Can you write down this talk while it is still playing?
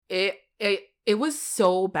It was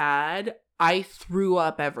so bad. I threw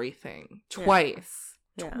up everything twice.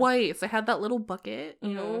 Yeah. Twice. I had that little bucket,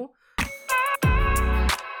 you know.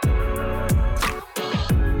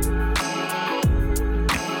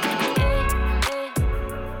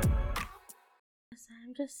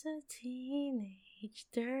 I'm just a teenage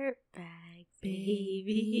dirtbag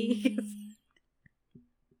baby.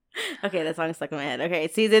 Okay, that song stuck in my head. Okay,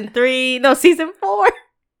 season 4.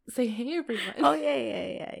 Say hey, everyone. Oh,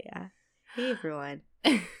 yeah. Hey, everyone.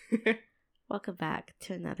 Welcome back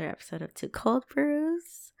to another episode of Two Cold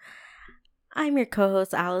Brews. I'm your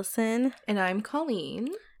co-host, Allison. And I'm Colleen.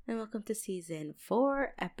 And welcome to season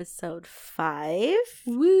 4, episode 5.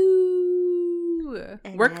 Woo!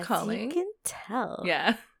 And We're as calling. you can tell.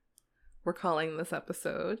 Yeah. We're calling this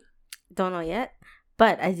episode. Don't know yet.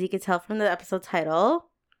 But as you can tell from the episode title.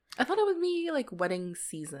 I thought it would be like wedding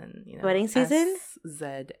season. You know? Wedding season?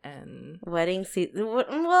 SZN. Wedding season.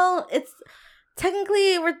 Well, it's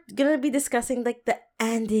technically we're gonna be discussing like the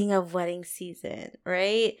ending of wedding season,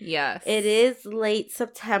 right? Yes. It is late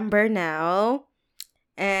September now,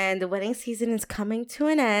 and the wedding season is coming to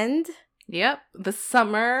an end. Yep. The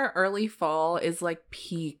summer, early fall is like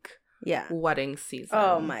peak wedding season.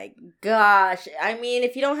 Oh my gosh. I mean,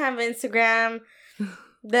 if you don't have Instagram,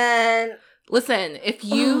 then listen, if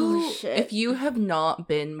you have not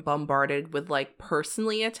been bombarded with like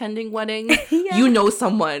personally attending weddings, you know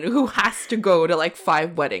someone who has to go to like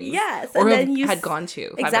 5 weddings. Yes, or and then you had gone to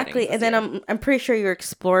 5 exactly, and then year. I'm pretty sure your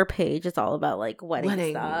Explore page is all about like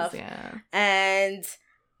weddings stuff. Yeah, and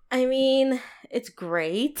I mean, it's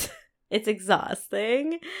great. It's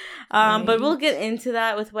exhausting. But we'll get into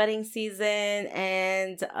that with wedding season,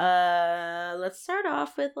 and let's start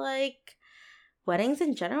off with like weddings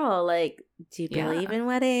in general. Like, do you believe in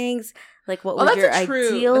weddings? Like, what would your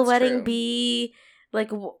ideal wedding be?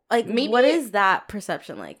 Like maybe, what is that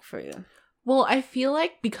perception like for you? Well, I feel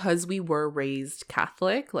like because we were raised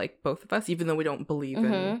Catholic, like both of us, even though we don't believe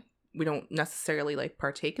in, we don't necessarily like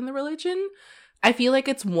partake in the religion, I feel like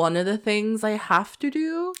it's one of the things I have to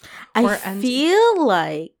do. I feel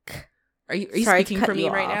like... Are you speaking for me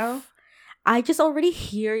right now? I just already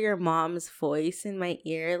hear your mom's voice in my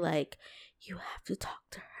ear, like, you have to talk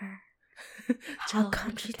to her. How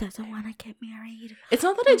come she doesn't want to get married? It's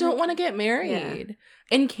not that I don't want to get married.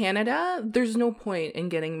 Yeah. In Canada, there's no point in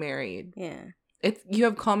getting married. Yeah. You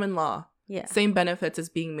have common law. Yeah. Same benefits as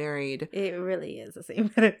being married. It really is the same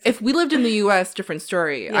benefits. If we lived in the US, different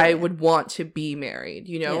story. Yeah. I would want to be married.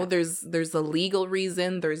 You know, there's a legal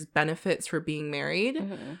reason. There's benefits for being married.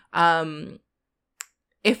 Mm-hmm.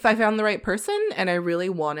 If I found the right person and I really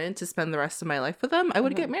wanted to spend the rest of my life with them, I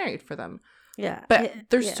would get married for them. Yeah. But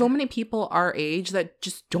there's so many people our age that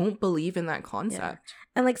just don't believe in that concept. Yeah.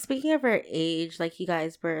 And like, speaking of our age, like you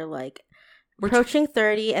guys were like approaching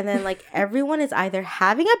 30, and then like everyone is either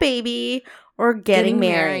having a baby or getting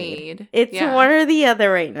married. It's one or the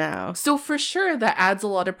other right now. So for sure that adds a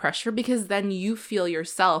lot of pressure, because then you feel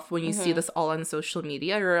yourself when you see this all on social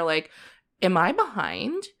media, you're like, am I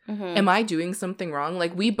behind? Am I doing something wrong?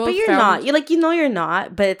 Like, we both. But you're not. You're like, you're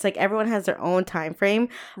not. But it's like everyone has their own time frame.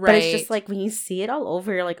 Right. But it's just like when you see it all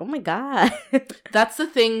over, you're like, oh my God. That's the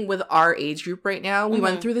thing with our age group right now. We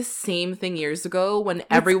went through the same thing years ago when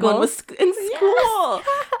everyone was in school. Yes.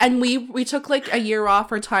 And we took like a year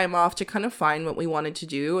off or time off to kind of find what we wanted to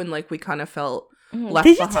do. And like we kind of felt left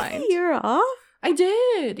behind. Did you take a year off? I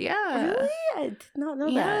did, yeah. Really? I did not know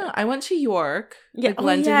that. Yeah, I went to York, the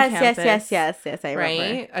Glendon campus. Yes, I remember.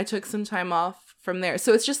 Right? I took some time off from there.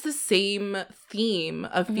 So it's just the same theme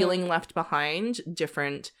of feeling left behind,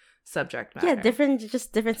 different subject matter. Yeah,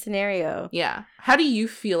 different scenario. Yeah. How do you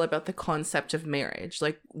feel about the concept of marriage?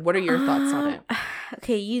 Like, what are your thoughts on it?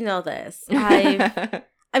 Okay, you know this. I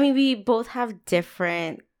mean, we both have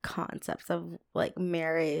different concepts of like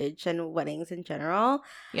marriage and weddings in general.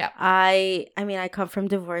 Yeah. I mean, I come from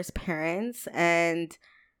divorced parents, and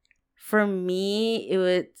for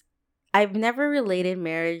me, I've never related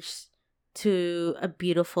marriage to a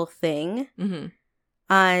beautiful thing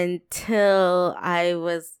until I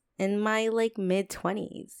was in my like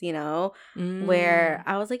mid-20s, you know, where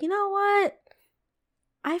I was like, you know what?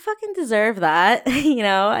 I fucking deserve that. You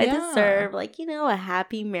know, I deserve like, you know, a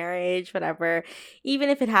happy marriage, whatever, even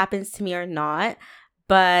if it happens to me or not.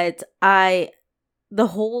 But the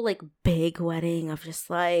whole like big wedding of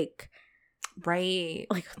just like, right,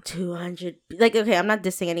 like 200, like, okay, I'm not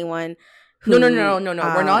dissing anyone.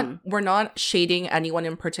 No. We're not shading anyone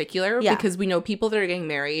in particular, because we know people that are getting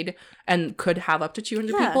married and could have up to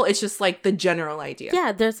 200 people. It's just like the general idea.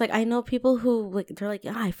 Yeah, there's like, I know people who like, they're like,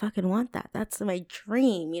 I fucking want that. That's my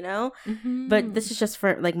dream, you know? But this is just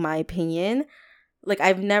for like my opinion. like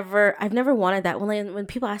I've never wanted that. When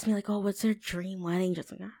people ask me like, oh, what's their dream wedding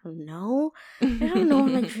dress? Like, I don't know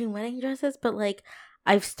what my dream wedding dress is, but like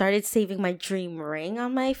I've started saving my dream ring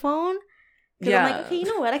on my phone. Yeah, I'm like, okay, you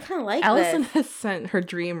know what? I kind of like Allison has sent her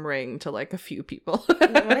dream ring to like a few people.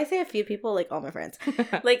 When I say a few people, like all my friends,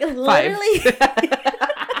 like literally,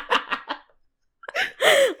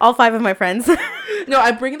 all 5 of my friends. No,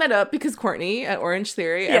 I bring that up because Courtney at Orange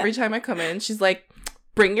Theory, every time I come in, she's like,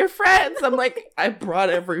 bring your friends. I'm like, I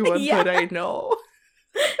brought everyone that I know.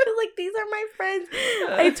 Like, these are my friends.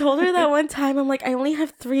 I told her that one time. I'm like, I only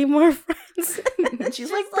have 3 more friends.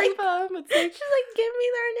 She's like, bring them. It's like, she's like, give me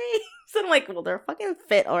their names. And I'm like, well, they're fucking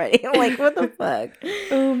fit already. I'm like, what the fuck?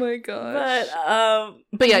 Oh my gosh.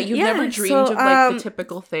 But yeah, you've never dreamed of like the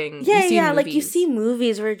typical thing. Yeah, like you see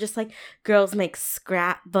movies where just like girls make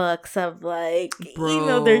scrapbooks of like, you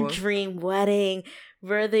know, their dream wedding,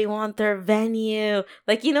 where they want their venue.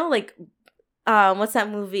 Like, you know, like, what's that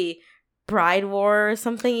movie? Bride War or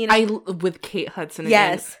something, you know? With Kate Hudson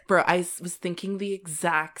again. Yes. Bro, I was thinking the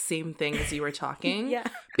exact same thing as you were talking. Yeah.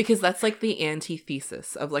 Because that's like the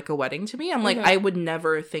antithesis of like a wedding to me. I'm like, I would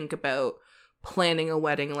never think about planning a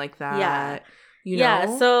wedding like that. Yeah. You know?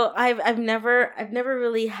 Yeah, so I've never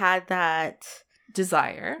really had that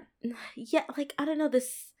desire. Yeah, like I don't know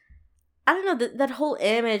that whole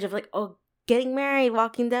image of like, oh, getting married,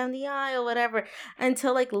 walking down the aisle, whatever,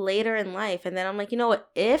 until like later in life. And then I'm like, you know what,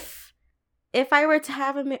 if I were to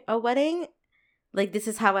have a wedding, like this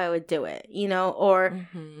is how I would do it, you know? Or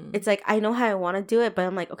it's like, I know how I want to do it, but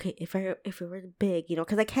I'm like, okay, if it were big, you know,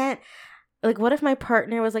 because I can't, like, what if my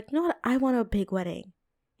partner was like, you know what, I want a big wedding,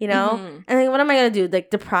 you know? And then what am I going to do? Like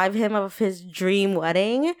deprive him of his dream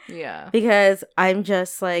wedding? Yeah. Because I'm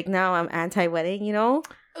just like, now I'm anti-wedding, you know?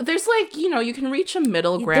 There's like, you know, you can reach a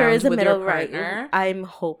middle ground with your partner. I'm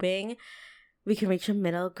hoping we can reach a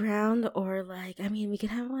middle ground, or like, I mean, we can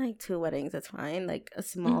have like 2 weddings. That's fine. Like a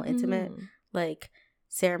small, intimate, like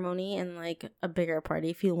ceremony and like a bigger party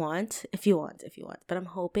if you want. But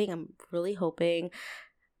I'm really hoping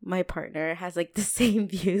my partner has like the same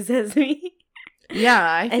views as me. Yeah,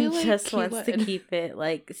 I feel and like just wants to keep it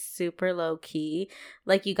like super low key.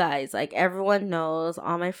 Like you guys, like everyone knows,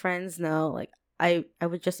 all my friends know, like I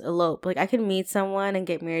would just elope. Like I could meet someone and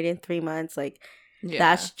get married in 3 months. Like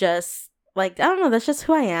that's just like, I don't know, that's just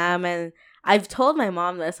who I am. And I've told my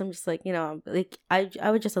mom this. I'm just like, you know, like I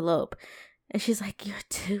would just elope. And she's like, you're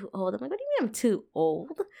too old. I'm like, what do you mean I'm too old?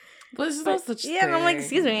 Well, there's no such thing. And I'm like,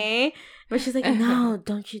 excuse me. But she's like, no,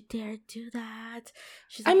 don't you dare do that.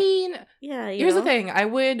 She's like, I mean, here's the thing. I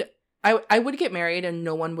would get married and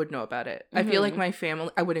no one would know about it. I feel like my family,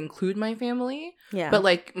 I would include my family. Yeah. But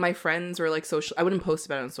like my friends or like I wouldn't post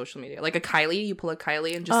about it on social media. Like a Kylie, you pull a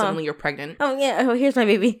Kylie and just suddenly you're pregnant. Oh yeah. Oh, here's my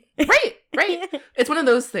baby. Right. It's one of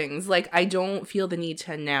those things. Like I don't feel the need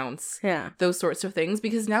to announce those sorts of things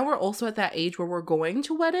because now we're also at that age where we're going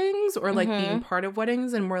to weddings or like being part of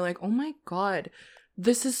weddings and we're like, oh my God,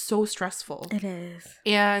 this is so stressful. It is.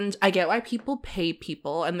 And I get why people pay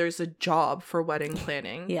people and there's a job for wedding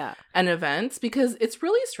planning and events because it's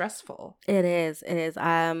really stressful. It is.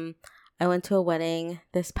 I went to a wedding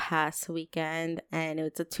this past weekend and it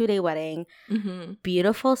was a 2-day wedding.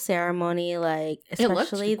 Beautiful ceremony, like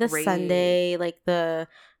especially the Sunday, like the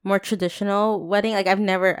more traditional wedding. Like I've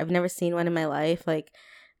never seen one in my life like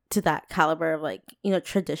to that caliber of like, you know,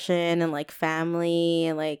 tradition and like family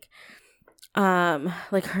and like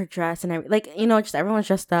her dress and like, you know, just everyone's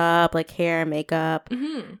dressed up, like hair and makeup.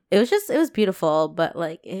 It was beautiful, but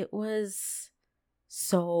like it was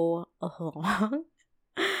so long.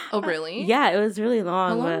 Oh really? Yeah, it was really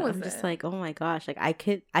long. How long was I'm it? just like, oh my gosh, like I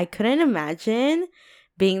couldn't imagine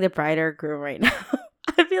being the bride or groom right now.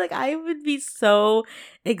 I feel like I would be so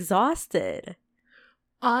exhausted.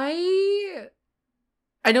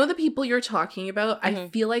 I know the people you're talking about. I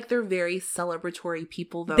feel like they're very celebratory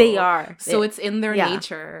people, though. They are. So it's in their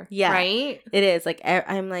nature. Yeah. Right? It is. Like,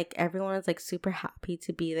 I'm like, everyone is like super happy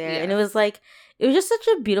to be there. Yes. And it was just such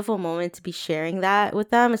a beautiful moment to be sharing that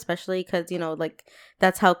with them, especially because, you know, like,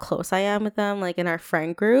 that's how close I am with them, like in our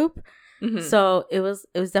friend group. So it was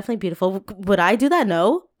definitely beautiful. Would I do that?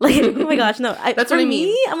 No. Like, oh my gosh, no. That's what I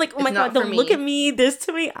mean. I'm like, oh my God, don't look at me. There's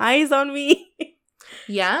too many eyes on me.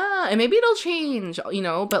 Yeah, and maybe it'll change, you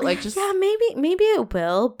know, but like just... Yeah, maybe it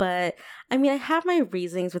will, but I mean, I have my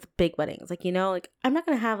reasons with big weddings. Like, you know, like I'm not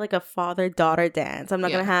going to have like a father-daughter dance. I'm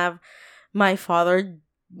not going to have my father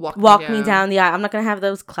walk me down the aisle. I'm not going to have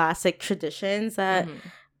those classic traditions that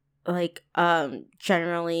like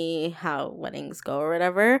generally how weddings go or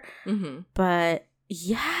whatever. But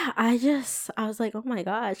yeah, I was like, oh my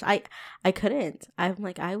gosh, I couldn't. I'm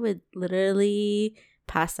like, I would literally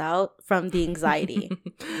pass out from the anxiety.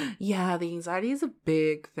 Yeah, the anxiety is a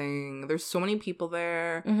big thing. There's so many people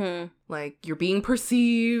there. Mm-hmm. Like, you're being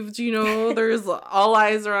perceived, you know, there's all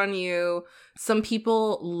eyes are on you. Some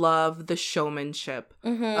people love the showmanship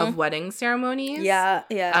of wedding ceremonies. Yeah,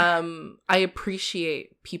 yeah. I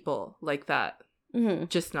appreciate people like that. Mm-hmm.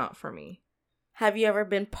 Just not for me. Have you ever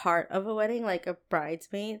been part of a wedding, like a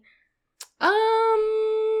bridesmaid?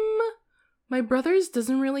 My brother's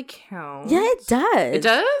doesn't really count. Yeah, it does. It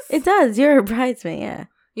does? It does. You're a bridesmaid, yeah.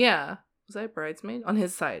 Yeah. Was I a bridesmaid? On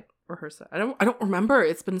his side or her side? I don't remember.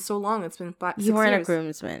 It's been so long. It's been 6 years. You weren't a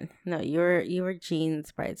groomsman. No, you were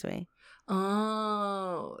Jean's bridesmaid.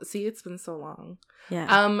 Oh, see, it's been so long.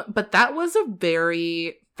 Yeah. But that was a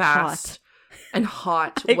very fast and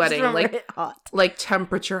hot wedding. Like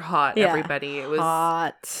temperature hot, yeah. Everybody. It was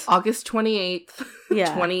hot. August 28th,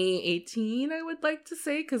 2018, I would like to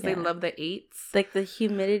say, because they love the 8s. Like the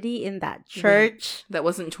humidity in that church. That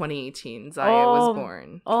wasn't 2018. Zaya was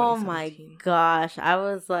born. Oh my gosh. I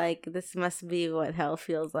was like, this must be what hell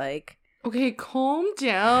feels like. Okay, calm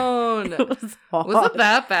down. It was hot. Was it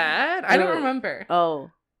that bad? I don't remember.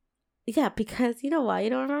 Oh. Yeah, because you know why? You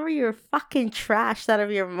don't remember? You were fucking trashed out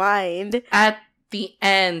of your mind. At the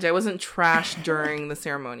end. I wasn't trashed during the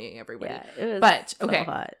ceremony, everybody. Yeah, it was but, okay.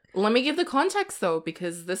 So hot. Let me give the context, though,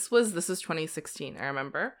 because this is 2016, I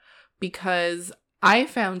remember. Because I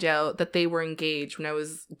found out that they were engaged when I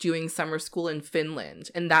was doing summer school in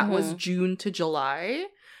Finland. And that was June to July.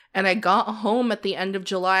 And I got home at the end of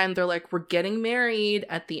July and they're like, we're getting married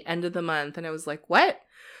at the end of the month. And I was like, what?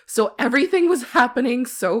 So everything was happening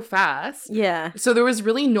so fast. Yeah. So there was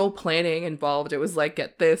really no planning involved. It was like,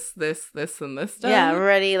 get this, and this done. Yeah,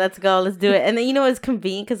 ready. Let's go. Let's do it. And then, you know, it was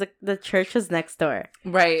convenient because the church was next door.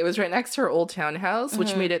 Right. It was right next to our old townhouse,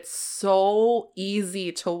 which made it so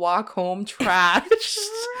easy to walk home trashed.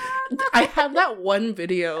 I have that one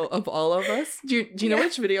video of all of us. Do you know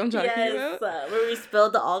which video I'm talking about? Where we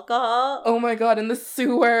spilled the alcohol. Oh my god, in the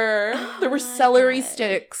sewer. There were celery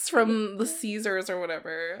sticks from the Caesars or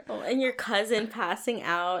whatever. Oh, and your cousin passing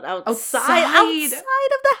out outside of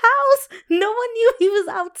the house. No one knew he was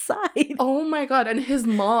outside. Oh my god, and his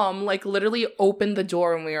mom like literally opened the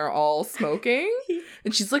door when we were all smoking.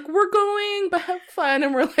 And she's like, we're going, but have fun.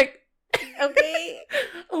 And we're like, okay.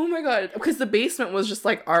 Oh my god, because the basement was just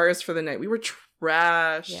like ours for the night. We were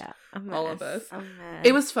trashed. Yeah, all of us.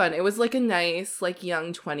 It was fun. It was like a nice like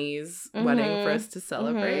young 20s wedding for us to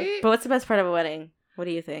celebrate. But what's the best part of a wedding? What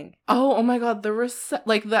do you think? Oh my god, the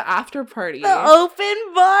like the after party. The open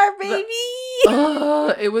bar,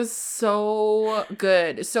 baby. It was so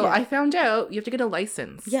good. So I found out you have to get a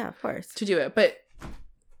license. Yeah, of course. To do it. But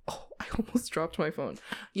I almost dropped my phone.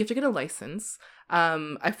 You have to get a license.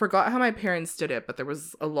 I forgot how my parents did it, but there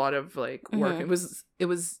was a lot of like work. It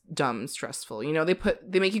was dumb, stressful. You know,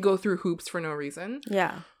 they make you go through hoops for no reason.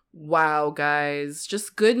 Yeah. Wow, guys.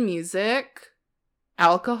 Just good music,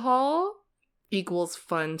 alcohol equals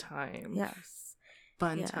fun time. Yes.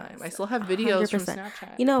 Fun time. I still have videos 100%. From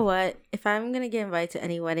Snapchat. You know what? If I'm going to get invited to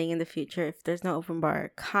any wedding in the future, if there's no open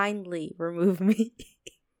bar, kindly remove me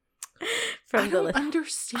from the list. I don't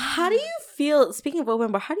understand. How do you feel, speaking of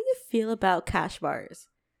open bar, how do you feel about cash bars?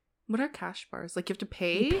 What are cash bars? Like you have to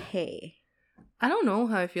pay? You pay. I don't know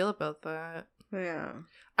how I feel about that. Yeah.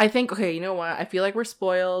 I think, okay, you know what? I feel like we're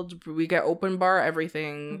spoiled. We get open bar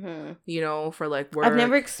everything, you know, for like work. I've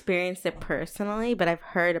never experienced it personally, but I've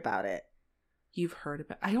heard about it. You've heard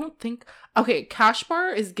about it? I don't think... Okay, cash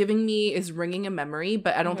bar is ringing a memory,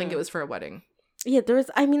 but I don't think it was for a wedding. Yeah,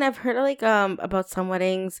 I've heard like about some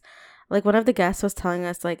weddings. Like one of the guests was telling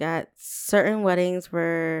us like at certain weddings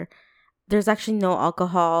where there's actually no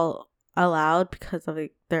alcohol allowed because of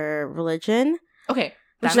like, their religion. Okay.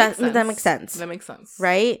 That makes sense. That makes sense.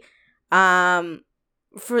 Right?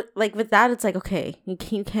 For like with that, it's like, okay, you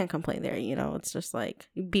can't complain there, you know? It's just like,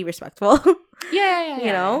 be respectful. Yeah.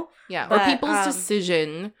 You know? Yeah. But, or people's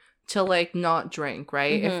decision to like not drink,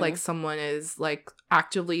 right? If like someone is like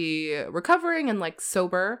actively recovering and like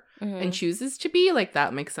sober and chooses to be, like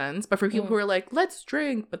that makes sense. But for people who are like, let's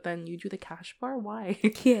drink, but then you do the cash bar, why?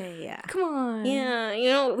 Yeah. Come on. Yeah, you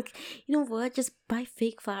know what? Just buy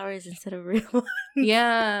fake flowers instead of real ones.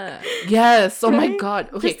 Yeah. Yes. Oh my god.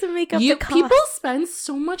 Okay. Just to make up the cost. People spend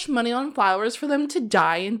so much money on flowers for them to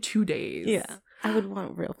die in 2 days. Yeah. I would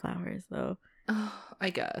want real flowers though.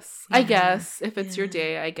 I guess. Yeah. I guess if it's your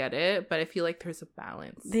day, I get it, but I feel like there's a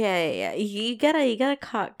balance. Yeah. You gotta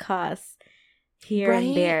cut costs here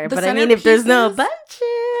and there. But I mean, if there's no budget,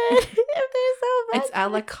 it's a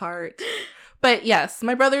la carte. But yes,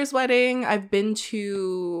 my brother's wedding. I've been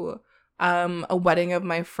to a wedding of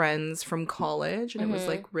my friends from college, and it was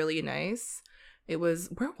like really nice.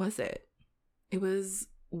 where was it? It was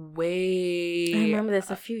way... I remember this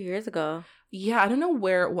a few years ago. Yeah, I don't know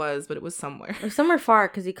where it was, but it was somewhere. Or somewhere far,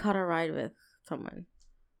 because he caught a ride with someone.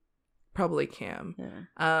 Probably Cam.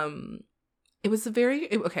 Yeah. It was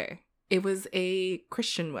it was a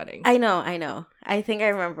Christian wedding. I know. I think I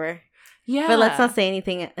remember. Yeah. But let's not say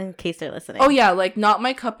anything in case they're listening. Oh, yeah. Like, not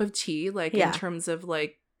my cup of tea, like, in terms of,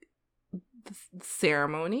 like, the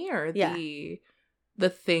ceremony or the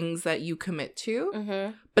things that you commit to.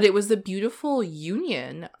 Mm-hmm. But it was a beautiful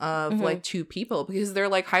union of, like, two people because they're,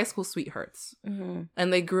 like, high school sweethearts. Mm-hmm.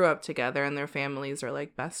 And they grew up together and their families are,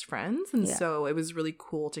 like, best friends. And so it was really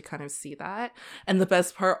cool to kind of see that. And the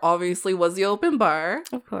best part, obviously, was the open bar.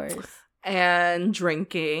 Of course. And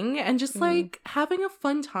drinking and just, like, having a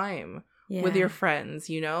fun time. Yeah. With your friends,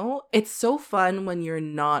 you know? It's so fun when you're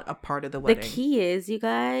not a part of the wedding. The key is, you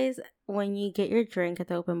guys, when you get your drink at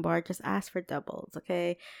the open bar, just ask for doubles,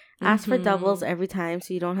 okay? Ask for doubles every time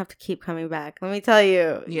so you don't have to keep coming back. Let me tell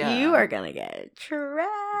you, you are going to get trashed.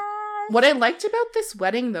 What I liked about this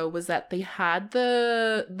wedding, though, was that they had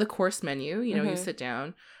the course menu. You know, you sit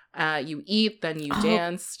down, you eat, then you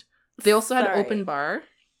danced. They also had an open bar.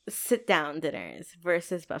 Sit-down dinners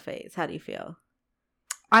versus buffets. How do you feel?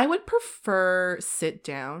 I would prefer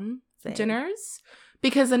sit-down dinners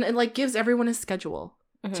because then it, like, gives everyone a schedule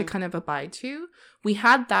to kind of abide to. We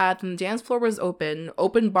had that, and the dance floor was open.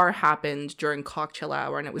 Open bar happened during cocktail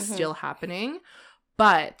hour, and it was still happening.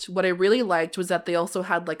 But what I really liked was that they also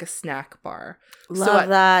had, like, a snack bar. Love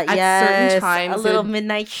that, yes. At certain times, a little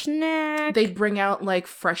midnight snack. They'd bring out, like,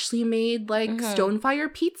 freshly made, like,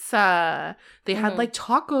 Stonefire pizza. They had, like,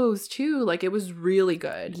 tacos, too. Like, it was really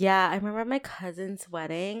good. Yeah, I remember at my cousin's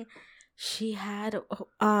wedding, she had, it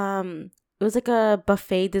was, like, a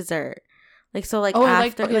buffet dessert. Like, so, like,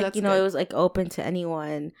 after, like, you know, it was, like, open to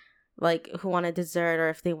anyone, like, who wanted dessert or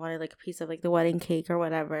if they wanted, like, a piece of, like, the wedding cake or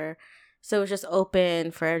whatever. So it was just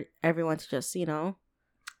open for everyone to just, you know.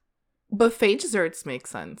 Buffet desserts make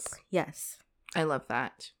sense. Yes. I love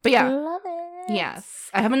that. But yeah. I love it.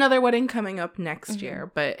 Yes. I have another wedding coming up next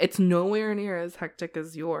year, but it's nowhere near as hectic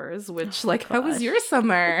as yours, which, how was your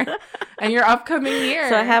summer and your upcoming year?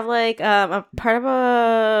 So I have, like, a part of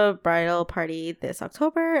a bridal party this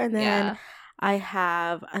October, and then I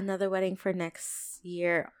have another wedding for next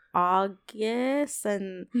year, August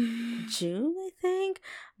and June, I think.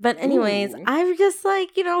 But anyways, I'm just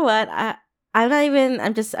like, you know what?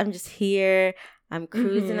 I'm just here. I'm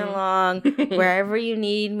cruising along wherever you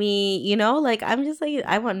need me, you know? Like, I'm just like,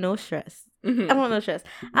 I want no stress. I want no stress.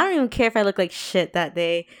 I don't even care if I look like shit that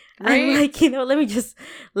day. Right? I'm like, you know, let me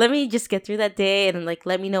just get through that day and, like,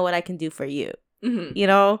 let me know what I can do for you. You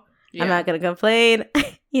know? Yeah. I'm not gonna complain.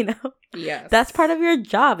 You know? Yes. That's part of your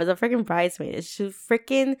job as a freaking bridesmaid, is to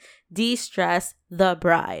freaking de-stress the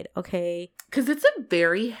bride, okay? Because it's a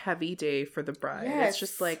very heavy day for the bride. Yes. It's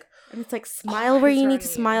just like... And it's like, smile where you need to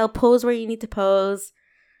smile, pose where you need to pose.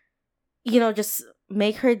 You know, just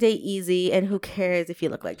make her day easy, and who cares if you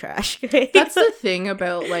look like trash. That's the thing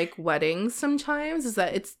about, like, weddings sometimes, is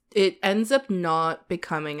that it ends up not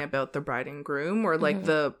becoming about the bride and groom, or, like,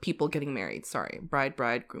 the people getting married. Sorry. Bride,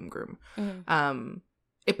 groom.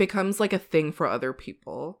 It becomes, like, a thing for other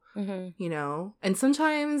people, you know? And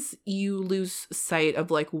sometimes you lose sight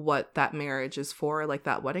of, like, what that marriage is for, like,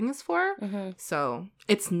 that wedding is for. So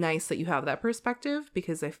it's nice that you have that perspective,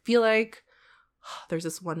 because I feel like there's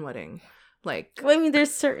this one wedding. Like, well, I mean,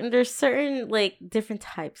 there's certain like different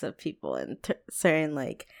types of people and certain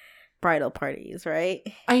like bridal parties, right?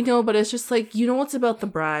 I know, but it's just like, you know what's about the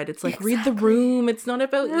bride. It's like, read the room. It's not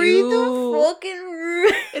about you. Read the fucking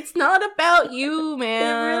room. It's not about you, man.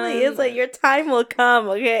 It really is. Like, your time will come,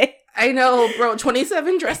 okay? I know, bro.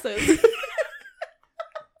 27 dresses.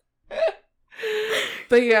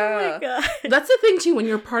 But yeah, oh my God. That's the thing too. When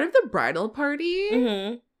you're part of the bridal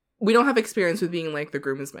party, we don't have experience with being like the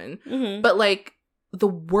groomsmen, but like the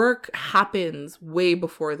work happens way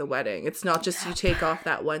before the wedding. It's not just you take off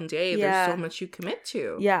that one day. There's so much you commit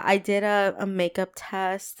to. Yeah, I did a makeup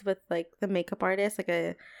test with like the makeup artist,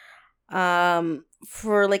 like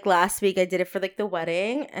for like last week. I did it for like the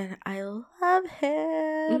wedding, and I love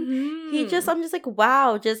him. I'm just like,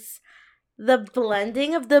 wow, just the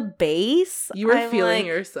blending of the base. You were feeling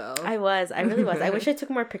yourself. I really was. I wish I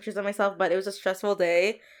took more pictures of myself, but it was a stressful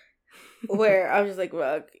day where I was just like,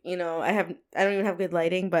 well, you know, I don't even have good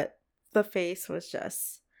lighting, but the face was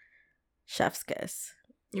just chef's kiss.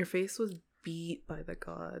 Your face was beat by the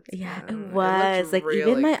gods. Yeah, it was. Like, really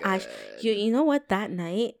even my eyes. You know what, that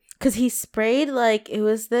night, because he sprayed, like, it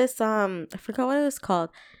was this, I forgot what it was called.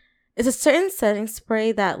 It's a certain setting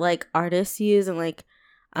spray that, like, artists use, and, like,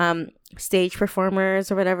 stage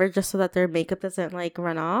performers or whatever, just so that their makeup doesn't like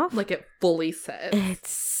run off. Like it fully sets. It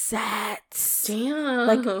sets. Damn.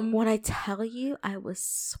 Like when I tell you I was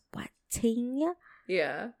sweating.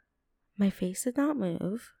 Yeah. My face did not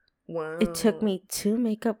move. Wow. It took me 2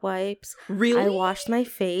 makeup wipes. Really? I washed my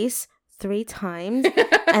face 3 times.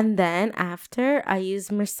 And then after, I used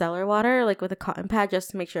micellar water, like with a cotton pad,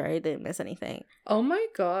 just to make sure I didn't miss anything. Oh my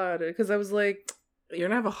God. Because I was like, you're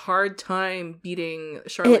going to have a hard time beating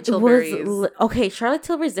Charlotte Tilbury's. Okay, Charlotte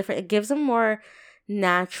Tilbury is different. It gives a more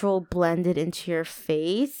natural blended into your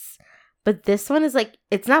face. But this one is like,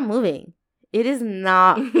 it's not moving. It is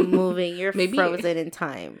not moving. You're frozen in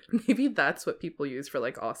time. Maybe that's what people use for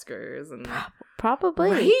like Oscars and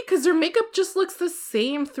probably, right? Because their makeup just looks the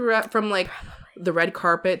same throughout, from like the red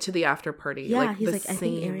carpet to the after party. Yeah, like, he's like,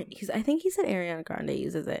 same. I think he said Ariana Grande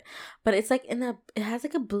uses it, but it's like it has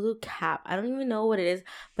like a blue cap. I don't even know what it is,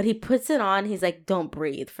 but he puts it on. He's like, "Don't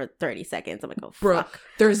breathe for 30 seconds." I'm like, "Oh, bro, fuck."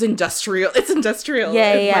 There's industrial. It's industrial.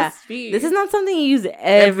 Yeah, it yeah. Must be. This is not something you use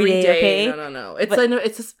every day. Okay? No.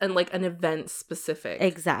 It's just like an event specific.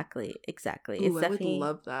 Exactly. Ooh, It's I would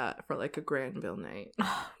love that for like a Granville night.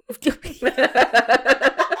 Oh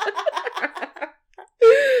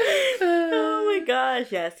my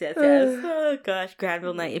gosh, yes. Oh gosh,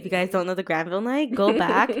 Granville night. If you guys don't know the Granville night, go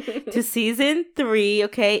back to season 3,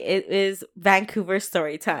 okay? It is Vancouver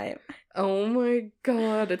story time. Oh my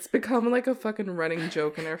God, it's become like a fucking running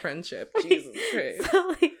joke in our friendship. Jesus Christ.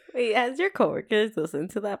 So, like, wait, has your coworkers listened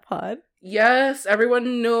to that pod? Yes,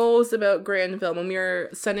 everyone knows about Granville. When we were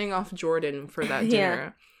sending off Jordan for that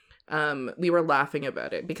dinner, we were laughing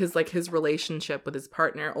about it because like his relationship with his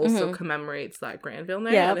partner also commemorates that Granville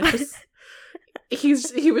night. Yeah. And it's just, he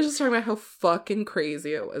was just talking about how fucking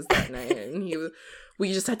crazy it was that night, and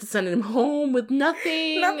we just had to send him home with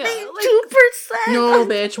nothing. Nothing, like, 2%. No,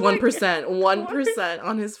 bitch, 1%. 1%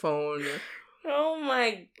 on his phone. Oh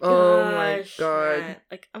my gosh. Oh my God. Man.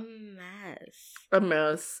 Like a mess.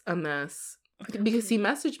 A mess. Because he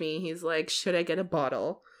messaged me. He's like, should I get a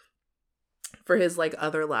bottle for his like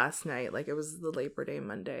other last night? Like it was the Labor Day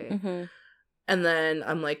Monday. Mm-hmm. And then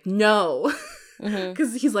I'm like, no.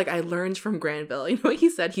 Because he's like, I learned from Granville. You know what he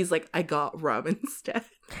said? He's like, I got rum instead.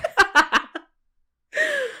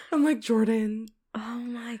 I'm like, Jordan. Oh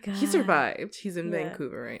my God. He survived. He's in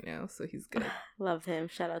Vancouver right now, so he's good. Love him.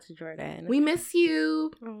 Shout out to Jordan. We miss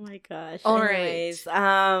you. Oh my gosh. All Anyways,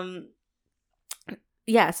 right.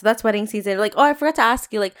 Yeah, so that's wedding season. Like, oh, I forgot to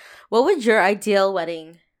ask you, like, what would your ideal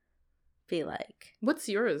wedding be like? What's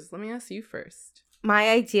yours? Let me ask you first. My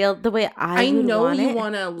ideal, the way I would know want you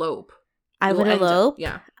want to elope. I would elope.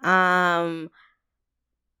 Yeah.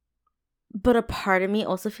 But a part of me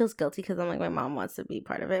also feels guilty because I'm like, my mom wants to be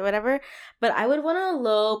part of it, whatever. But I would want to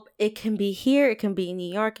elope. It can be here. It can be in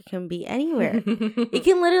New York. It can be anywhere. It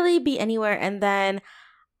can literally be anywhere. And then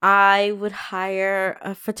I would hire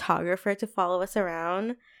a photographer to follow us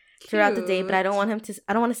around throughout the day. But I don't want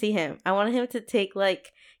to see him. I want him to take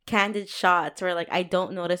like candid shots where like I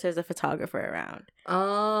don't notice there's a photographer around.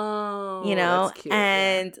 Oh, you know, that's cute,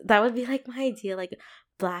 and that would be like my idea, like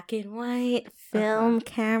black and white film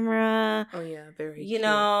camera. Oh yeah, very cute. You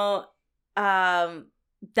know,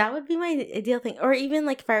 that would be my ideal thing. Or even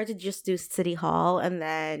like if I were to just do City Hall and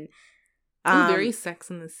then very Sex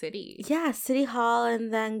in the City. Yeah, City Hall,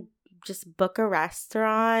 and then just book a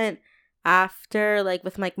restaurant after, like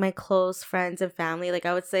with like my close friends and family. Like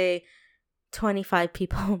I would say 25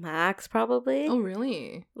 people max, probably. Oh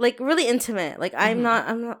really? Like really intimate. Like I'm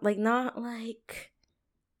not like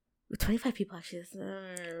 25 people actually.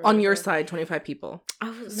 On your side, 25 people.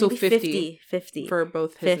 So 50 for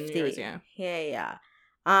both his 50. And yours, yeah.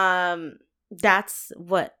 Yeah. That's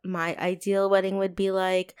what my ideal wedding would be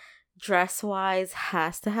like. Dress wise,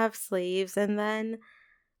 has to have sleeves, and then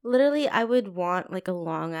literally I would want like a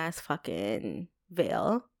long ass fucking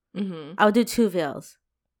veil. I would do 2 veils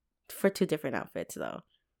for 2 different outfits though.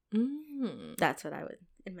 That's what I would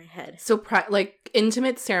in my head. So like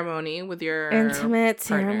intimate ceremony with your partner.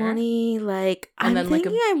 Ceremony, like and I'm then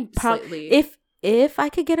thinking like I'm probably if I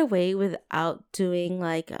could get away without doing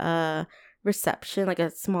like a reception, like a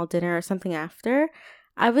small dinner or something after,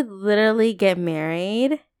 I would literally get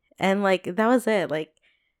married and like that was it. Like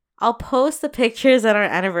I'll post the pictures on our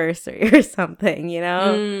anniversary or something, you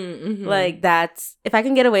know? Like that's if I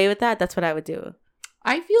can get away with that, that's what I would do.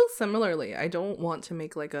 I feel similarly. I don't want to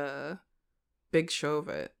make like a big show of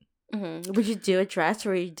it. Would you do a dress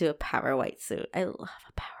or would you do a power white suit? I love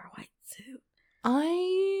a power white suit.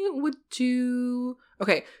 I would do...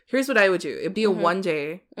 Okay, here's what I would do. It'd be a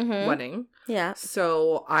one-day wedding. Yeah.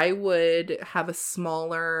 So I would have a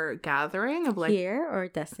smaller gathering of like... Here or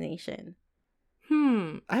destination?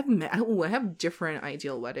 I have different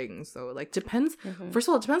ideal weddings though. Like depends. First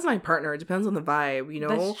of all, it depends on my partner. It depends on the vibe. You know,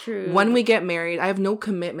 that's true. When we get married, I have no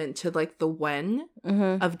commitment to like the when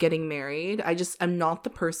of getting married. I'm not the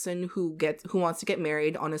person who wants to get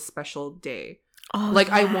married on a special day. Oh, like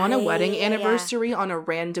I want a wedding anniversary on a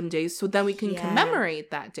random day so then we can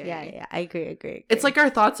commemorate that day. Yeah, I agree. It's like our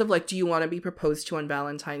thoughts of like, do you want to be proposed to on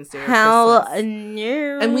Valentine's Day or Hell Christmas?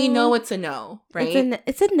 No. And we know it's a no, right?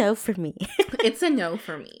 It's a no for me. It's a no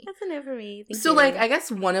for me. It's a no for me. Thank so you. like I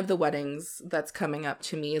guess one of the weddings that's coming up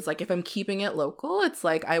to me is like if I'm keeping it local, it's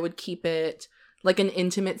like I would keep it like an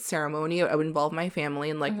intimate ceremony. I would involve my family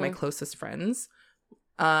and like my closest friends.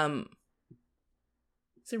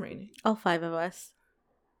 Is it raining? All 5 of us.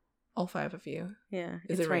 All 5 of you. Yeah.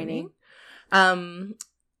 Is it raining? I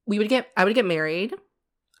would get married.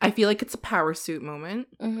 I feel like it's a power suit moment.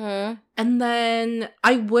 And then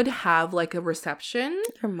I would have like a reception.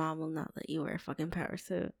 Your mom will not let you wear a fucking power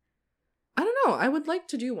suit. I don't know. I would like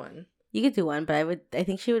to do one. You could do one, but I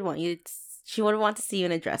think she would want she would want to see you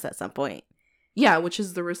in a dress at some point. Yeah, which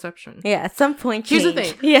is the reception. Yeah, at some point. Here's the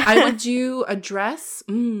thing. Yeah. I would do a dress.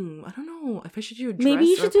 I don't know if I should do a dress. Maybe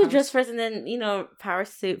you should do a dress first and then, power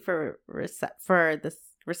suit for this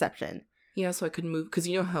reception. Yeah, so I could move. Because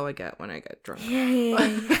you know how I get when I get drunk.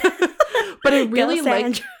 Yeah. But I really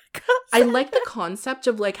I like the concept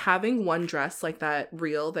of like having one dress like that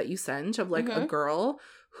reel that you sent of like a girl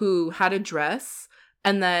who had a dress.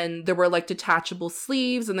 And then there were like detachable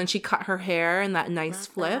sleeves and then she cut her hair in that nice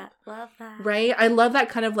flip. Love that. Right? I love that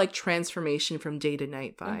kind of like transformation from day to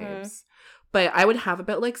night vibes. But I would have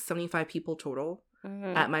about like 75 people total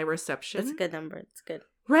at my reception. That's a good number. It's good.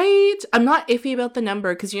 Right? I'm not iffy about the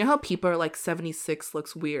number because you know how people are like 76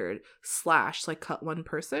 looks weird / like cut one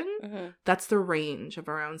person? That's the range of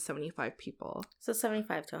around 75 people. So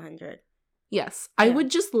 75 to 100. Yes. I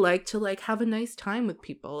would just like to like have a nice time with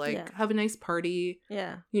people. Like have a nice party.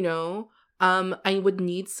 Yeah. You know? I would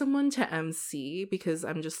need someone to MC because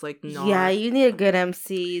I'm just like not. Yeah, you need a good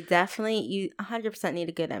MC. Definitely, you 100% need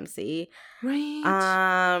a good MC. Right.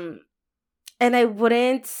 And I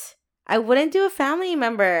wouldn't do a family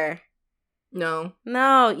member. No.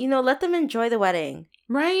 Let them enjoy the wedding.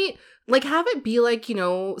 Right? Like, have it be, like,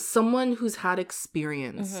 someone who's had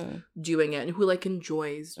experience doing it and who, like,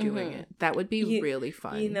 enjoys doing it. That would be really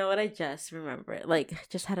fun. You know what I just remembered? Like,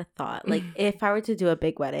 just had a thought. Like, if I were to do a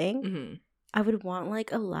big wedding, I would want,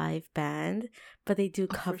 like, a live band, but they do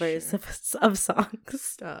covers of songs.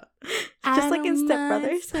 Stop. Just like in Step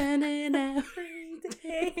Brothers.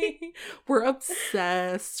 We're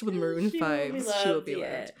obsessed with Maroon 5. She will be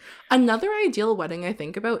loved. Another ideal wedding I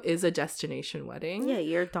think about is a destination wedding. Yeah,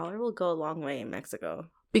 your dollar will go a long way in Mexico.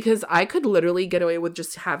 Because I could literally get away with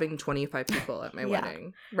just having 25 people at my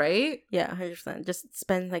wedding, right? Yeah, 100%. Just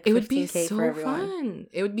spend like $15K. It would be so for everyone.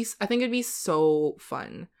 I think it'd be so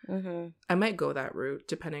fun. I might go that route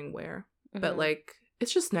depending where. But like,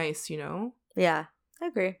 it's just nice, Yeah, I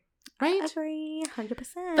agree. Right? I agree,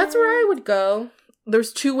 100%. That's where I would go.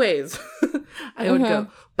 There's 2 ways I would go.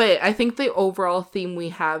 But I think the overall theme we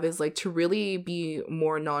have is like to really be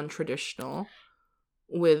more non-traditional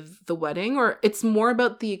with the wedding, or it's more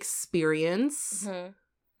about the experience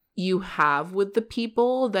you have with the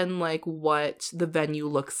people than like what the venue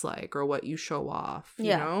looks like or what you show off,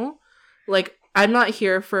 you know? Like, I'm not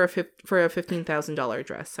here for a $15,000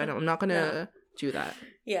 dress. I'm not gonna do that.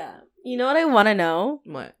 Yeah. You know what I want to know?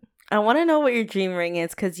 What? I want to know what your dream ring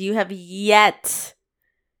is because you have yet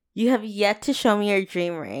to show me your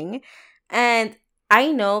dream ring. And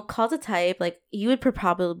I know, call the type, like, you would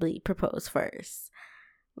probably propose first.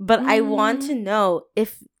 But I want to know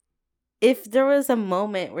if there was a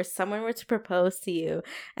moment where someone were to propose to you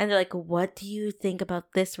and they're like, what do you think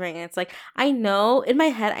about this ring? And it's like, I know, in my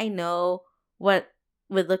head, I know what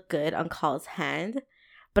would look good on Call's hand,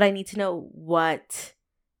 but I need to know what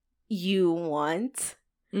you want.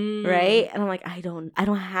 Right? And I'm like, I don't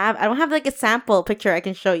have like a sample picture I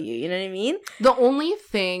can show you. You know what I mean? The only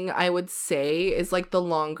thing I would say is like the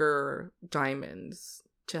longer diamonds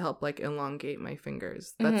to help like elongate my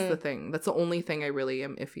fingers. That's the thing. That's the only thing I really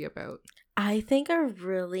am iffy about. I think a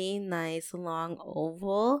really nice long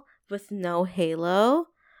oval with no halo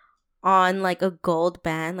on like a gold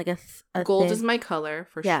band, like a gold thin, is my color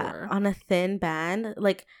for sure. On a thin band,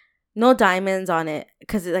 like no diamonds on it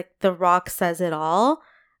because like the rock says it all.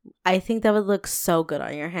 I think that would look so good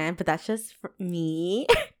on your hand, but that's just for me.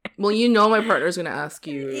 Well, my partner's gonna ask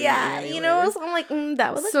you. Yeah, so I'm like,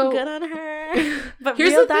 that would look good on her. But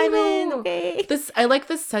here's real the diamond, thing, okay. I like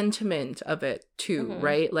the sentiment of it too,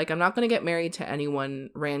 right? Like, I'm not gonna get married to anyone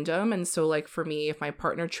random, and so like for me, if my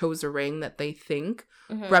partner chose a ring that they think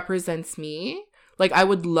represents me, Like, I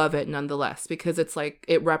would love it nonetheless because it's like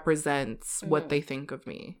it represents what they think of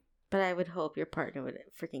me. But I would hope your partner would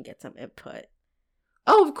freaking get some input.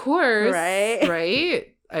 Oh, of course. Right?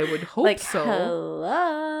 Right? I would hope like, so.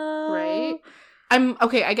 Hello? Right?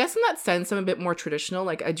 I guess in that sense, I'm a bit more traditional.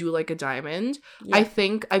 Like, I do like a diamond. Yeah. I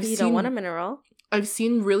think You don't want a mineral? I've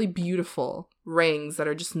seen really beautiful rings that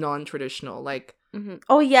are just non-traditional. Like,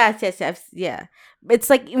 oh, yes. Yeah. It's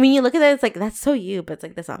like, when you look at that, it's like, that's so you, but it's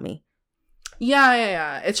like, that's not me.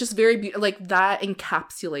 Yeah. It's just very, like, that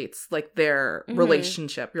encapsulates, like, their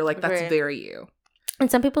relationship. You're like, that's very you.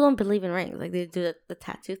 And some people don't believe in rings. Like, they do the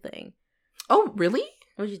tattoo thing. Oh, really?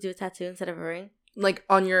 Would you do a tattoo instead of a ring? Like,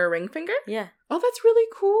 on your ring finger? Yeah. Oh, that's really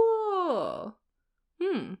cool.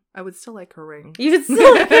 I would still like a ring. You would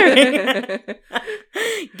still like a ring.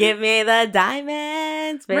 Give me the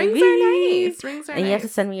diamonds, baby. Rings are nice. And you have to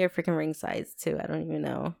send me your freaking ring size, too. I don't even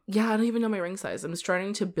know. Yeah, I don't even know my ring size. I'm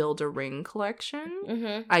starting to build a ring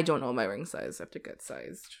collection. I don't know my ring size. I have to get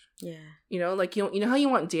sized. Yeah. You know, like, you know how you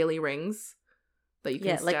want daily rings? That you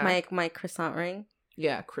can stack? Like my croissant ring.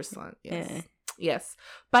 Yeah, croissant. Yes. Yeah. Yes.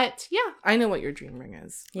 But, yeah, I know what your dream ring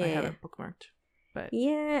is. Yeah. I have it bookmarked. But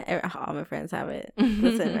yeah, all my friends have it.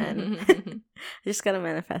 Listen, man. I just gotta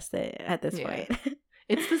manifest it at this point.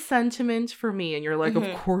 It's the sentiment for me, and you're like, of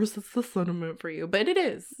course it's the sentiment for you. But it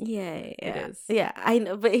is. Yeah. It is. Yeah, I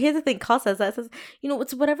know. But here's the thing, Carl says that. Says, you know,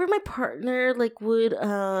 it's whatever my partner, like, would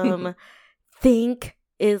think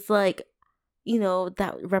is, like, you know,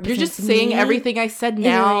 that represents You're just saying me. everything I said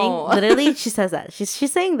now. Literally, she says that.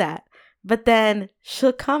 She's saying that. But then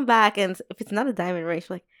she'll come back, and if it's not a diamond ring, she's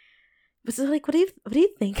like, but so, like, what do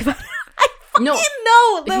you think about it? I fucking know.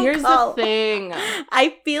 Here's the thing.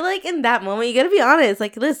 I feel like in that moment, you gotta be honest.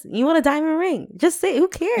 Like, listen, you want a diamond ring? Just say, who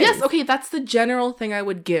cares? Yes, okay, that's the general thing I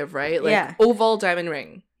would give, right? Like, oval diamond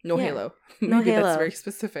ring. No halo. No Maybe halo. That's very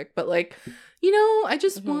specific. But, like, you know, I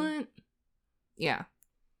just want... Yeah.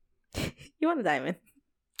 You want a diamond.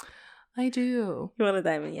 I do. You want a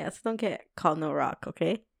diamond, yes. Don't get called no rock,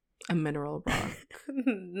 okay? A mineral rock.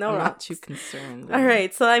 I'm not too concerned. All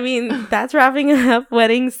right. So, I mean, that's wrapping up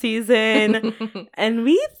wedding season. And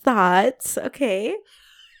we thought, okay.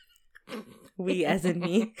 We as in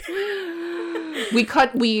me. we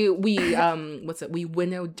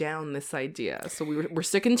winnowed down this idea. So we're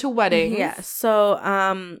sticking to weddings. Yeah. So,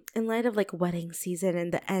 in light of, like, wedding season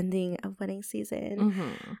and the ending of wedding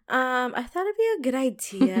season, I thought it'd be a good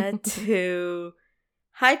idea to,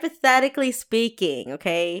 hypothetically speaking,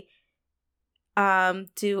 okay,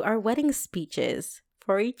 do our wedding speeches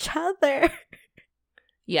for each other.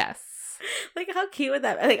 Yes. Like, how cute would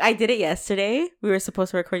that be? Like, I did it yesterday. We were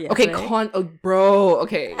supposed to record yesterday. Okay, bro.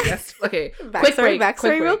 Okay, yes. Okay.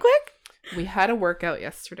 Backstory real quick. We had a workout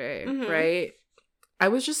yesterday, right? I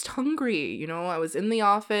was just hungry, you know? I was in the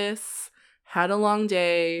office, had a long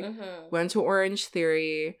day, went to Orange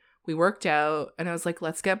Theory, we worked out, and I was like,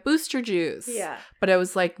 let's get booster juice. Yeah. But I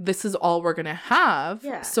was like, this is all we're gonna have.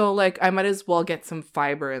 Yeah. So, like, I might as well get some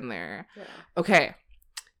fiber in there. Yeah. Okay.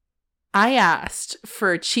 I asked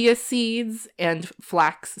for chia seeds and hemp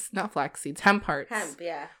hearts. Hemp,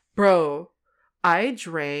 yeah. Bro, I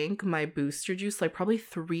drank my booster juice, like, probably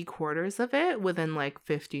 3/4 of it within, like,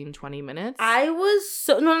 15-20 minutes. I was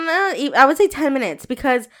no, I would say 10 minutes,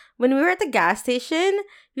 because when we were at the gas station,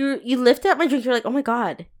 you lifted up my drink, you're like, oh my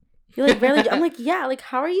God. You're like, barely. I'm like, yeah, like,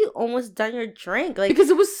 how are you almost done your drink? Like, because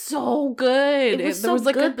it was so good. It was so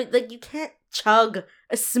good, but, like, you can't chug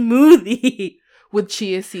a smoothie. With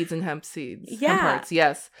chia seeds and hemp seeds. Yeah. Hemp hearts,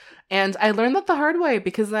 yes. And I learned that the hard way,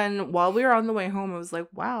 because then while we were on the way home, I was like,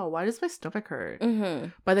 wow, why does my stomach hurt?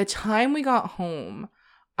 By the time we got home,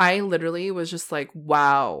 I literally was just like,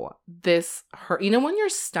 wow, this hurt. You know, when your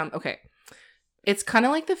stomach... Okay. It's kind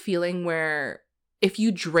of like the feeling where if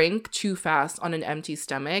you drink too fast on an empty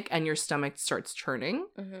stomach and your stomach starts churning,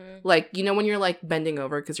 like, you know, when you're, like, bending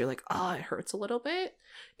over because you're like, oh, it hurts a little bit.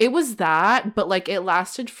 It was that, but, like, it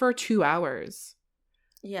lasted for 2 hours.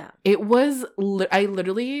 Yeah. It was, I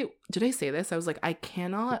literally, did I say this? I was like, I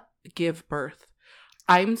cannot give birth.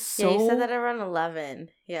 I'm so... Yeah, you said that around 11.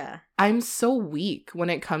 Yeah. I'm so weak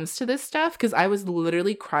when it comes to this stuff, because I was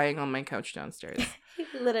literally crying on my couch downstairs.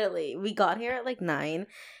 Literally. We got here at, like, 9.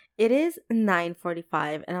 It is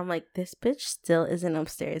 9:45, and I'm like, this bitch still isn't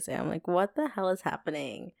upstairs. And I'm like, what the hell is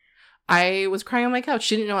happening? I was crying on my couch.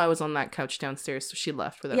 She didn't know I was on that couch downstairs, so she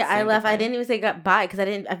left without saying I left. goodbye. I didn't even say goodbye because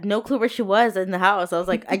I have no clue where she was in the house. I was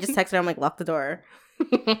like, I just texted her. I'm like, lock the door.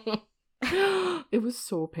 It was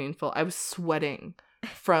so painful. I was sweating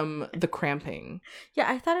from the cramping.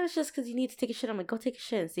 Yeah, I thought it was just because you need to take a shit. I'm like, go take a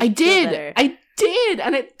shit. And see I did. did,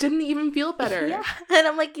 and it didn't even feel better. Yeah, and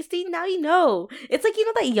I'm like, you see, now you know. It's like, you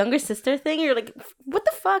know, that younger sister thing. You're like, what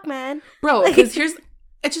the fuck, man, bro? Because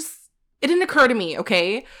it didn't occur to me,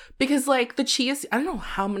 okay? Because like the chia, I don't know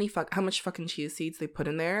how much fucking chia seeds they put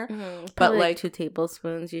in there, but like 2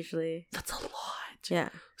 tablespoons usually. That's a lot. Yeah.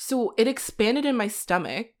 So it expanded in my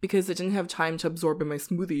stomach because it didn't have time to absorb in my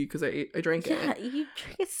smoothie because I drank it. Yeah, you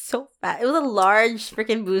drank it so fast. It was a large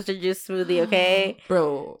freaking Booster Juice smoothie, okay?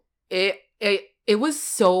 Bro, it was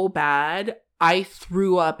so bad. I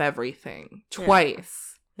threw up everything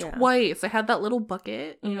twice. Yeah. Twice. I had that little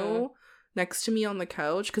bucket, you know, next to me on the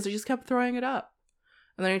couch because I just kept throwing it up.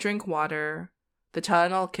 And then I drank water. The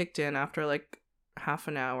Tylenol kicked in after like half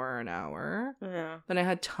an hour. Yeah. Then I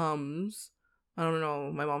had Tums. I don't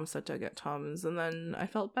know. My mom said to get Tums, and then I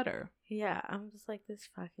felt better. Yeah, I'm just like, this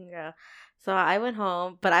fucking girl. So I went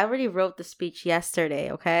home, but I already wrote the speech yesterday,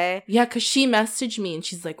 okay? Yeah, because she messaged me, and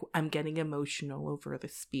she's like, I'm getting emotional over the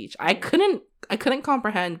speech. I couldn't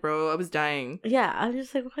comprehend, bro. I was dying. Yeah, I'm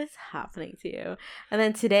just like, what is happening to you? And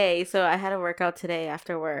then today, so I had a workout today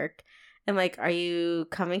after work. And like, are you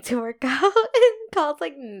coming to work out? And Colin's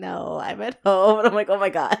like, no, I'm at home. And I'm like, oh my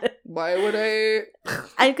God. Why would I?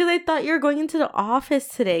 Because I thought you were going into the office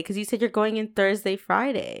today because you said you're going in Thursday,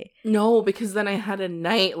 Friday. No, because then I had a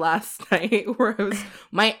night last night where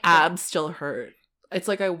my abs still hurt. It's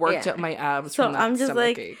like I worked at my abs from that I'm just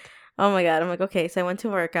like, ache. Oh my God. I'm like, okay. So I went to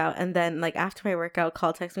workout, and then like after my workout,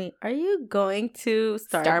 Call texted me, are you going to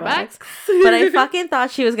Starbucks? But I fucking thought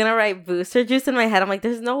she was gonna write Booster Juice in my head. I'm like,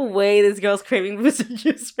 there's no way this girl's craving Booster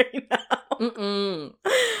Juice right now. And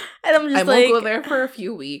I'm just I won't go there for a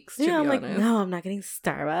few weeks, to be I'm honest. like, no, I'm not getting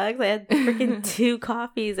Starbucks. I had freaking 2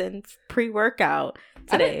 coffees and pre-workout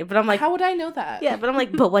today. But I'm like, how would I know that? Yeah, but I'm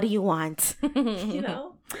like, but what do you want? You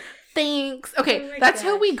know? Thanks. Okay, that's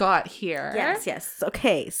how we got here. Yes.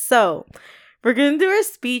 Okay, so we're gonna do our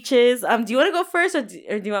speeches. Do you want to go first, or do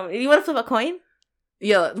you want to flip a coin?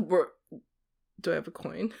 Yeah, do I have a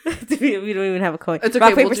coin? We don't even have a coin. It's okay.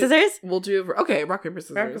 Rock, paper, scissors? We'll do rock, paper,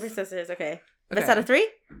 scissors. Rock, paper, scissors, okay. That's out of 3?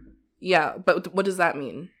 Yeah, but what does that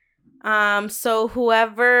mean? So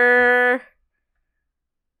whoever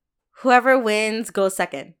wins goes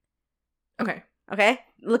second. Okay?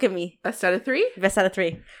 Look at me. Best out of 3? Best out of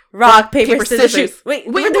 3. Rock, paper, scissors, shoot. Wait,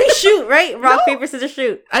 we're doing shoot, right? Rock, paper, scissors,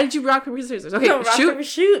 shoot. I did you rock, paper, scissors. Okay, no, rock, shoot. Paper,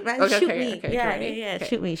 shoot, man. Okay, shoot okay, me. okay, Yeah.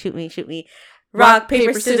 Okay. Shoot me. Rock,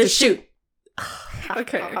 paper, scissors, shoot.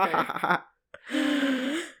 Okay.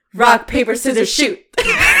 Rock, paper, scissors, shoot. We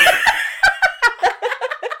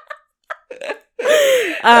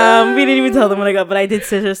didn't even tell them what I got, but I did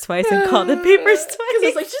scissors twice and called it papers twice. Because I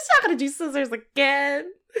was like, she's not going to do scissors again.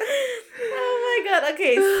 Oh my God.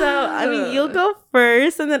 Okay, so I mean, you'll go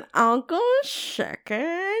first and then I'll go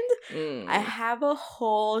second. I have a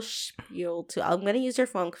whole spiel too. I'm gonna use your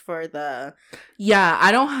phone for the. Yeah,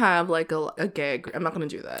 I don't have like a gag. I'm not gonna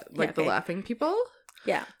do that. Like the laughing people.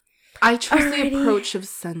 Yeah, I choose the approach of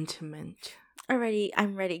sentiment. Alrighty,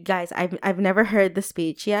 I'm ready, guys. I've never heard the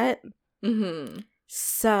speech yet.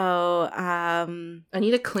 So I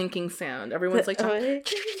need a clinking sound. Everyone's like,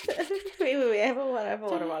 wait. I have a water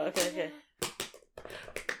bottle. Okay.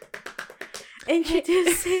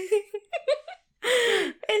 Introducing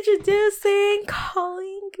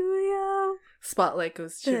Colleen Guillaume. Spotlight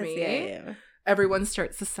goes to me. Yeah. Everyone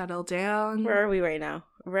starts to settle down. Where are we right now?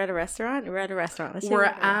 We're at a restaurant? We're at a restaurant. We're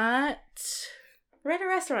at a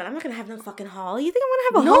restaurant. I'm not going to have no fucking hall. You think I'm going to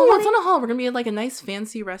have a hall? No, it's not a hall. We're going to be at like a nice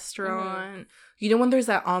fancy restaurant. You know when there's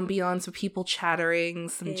that ambiance of people chattering,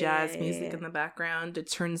 some jazz music in the background, it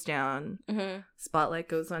turns down. Spotlight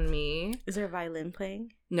goes on me. Is there a violin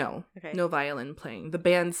playing? No. Okay. No violin playing. The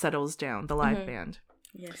band settles down. The live band.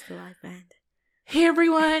 Yes, the live band. Hey,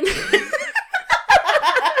 everyone.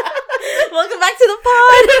 Welcome back to the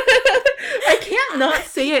pod. I can't not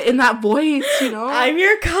say it in that voice, you know? I'm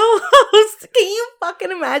your co-host. Can you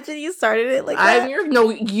fucking imagine you started it like that? No,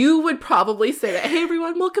 you would probably say that. Hey,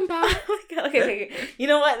 everyone, welcome back. Oh my God. Okay. You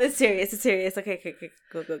know what? It's serious. Okay.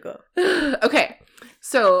 Go. Okay.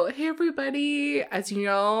 So, hey, everybody. As you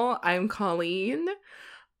know, I'm Colleen.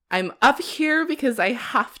 I'm up here because I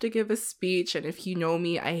have to give a speech. And if you know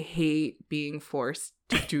me, I hate being forced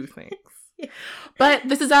to do things. But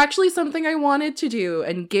this is actually something I wanted to do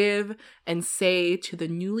and give and say to the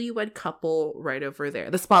newlywed couple right over there.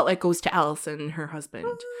 The spotlight goes to Allison and her husband.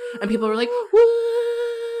 And people are like,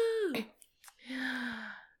 woo!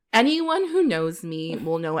 Anyone who knows me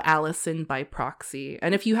will know Allison by proxy.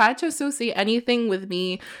 And if you had to associate anything with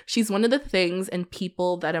me, she's one of the things and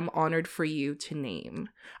people that I'm honored for you to name.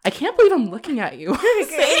 I can't believe I'm looking at you.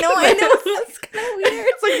 I know. It's kind of weird.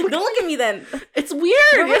 It's like, don't look at me then. It's weird.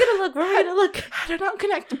 Where am I going to look? How did I not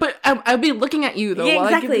connect? But I'll be looking at you, though, yeah, while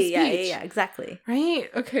exactly. I give the speech. Yeah, exactly. Right?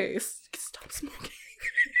 Okay. Stop smoking.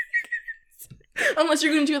 Unless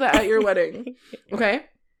you're going to do that at your wedding. Okay?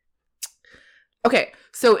 Okay,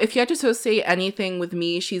 so if you had to associate anything with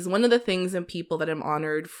me, she's one of the things and people that I'm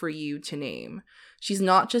honored for you to name. She's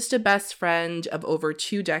not just a best friend of over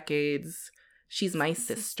 2 decades. She's my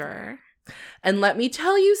sister. And let me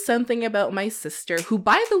tell you something about my sister, who,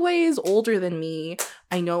 by the way, is older than me.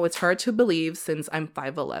 I know it's hard to believe since I'm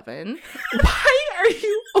 5'11". Why are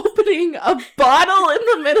you opening a bottle in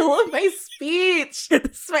the middle of my speech?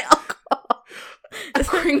 This is my alcohol. A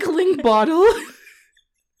crinkling bottle?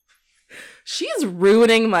 She's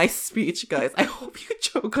ruining my speech, guys. I hope you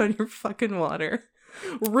choke on your fucking water.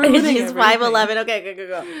 Ruining She's 5'11". Okay,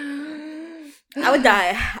 go. I would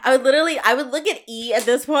die. I would look at E at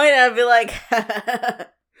this point and I'd be like...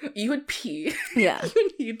 You would pee. Yeah.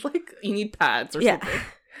 You need pads or something.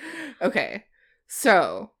 Okay.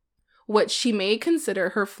 So, what she may consider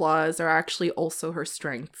her flaws are actually also her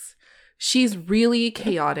strengths. She's really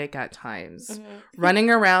chaotic at times,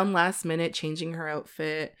 running around last minute, changing her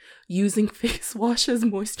outfit, using face wash as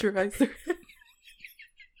moisturizer.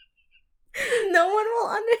 No one will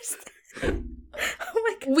understand. Oh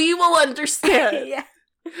my God. We will understand. Yeah.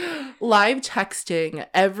 Live texting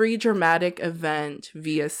every dramatic event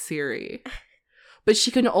via Siri. But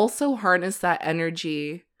she can also harness that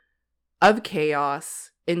energy of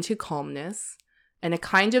chaos into calmness and a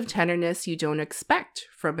kind of tenderness you don't expect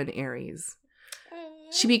from an Aries.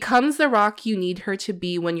 She becomes the rock you need her to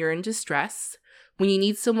be when you're in distress, when you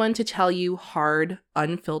need someone to tell you hard,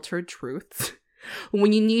 unfiltered truths,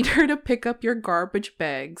 when you need her to pick up your garbage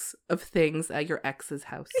bags of things at your ex's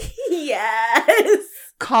house. Yes!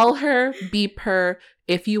 Call her, beep her,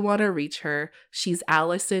 if you want to reach her. She's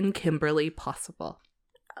Allison Kimberly Possible.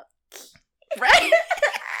 Right?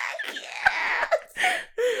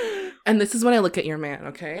 And this is when I look at your man,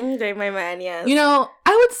 okay? Okay, my man, yes. You know,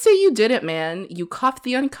 I would say you did it, man. You cuffed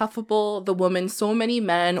the uncuffable, the woman so many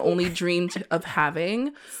men only dreamed of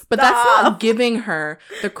having. But that's not giving her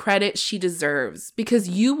the credit she deserves. Because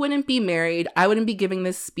you wouldn't be married, I wouldn't be giving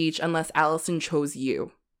this speech unless Allison chose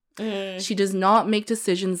you. She does not make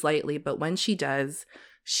decisions lightly, but when she does,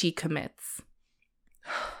 she commits.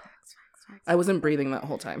 I wasn't breathing that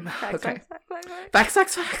whole time. Okay. Facts.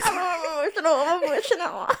 I'm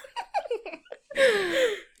emotional.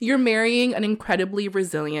 You're marrying an incredibly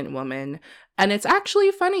resilient woman. And it's actually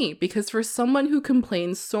funny because for someone who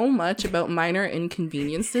complains so much about minor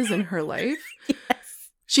inconveniences in her life,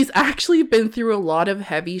 she's actually been through a lot of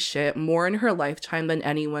heavy shit more in her lifetime than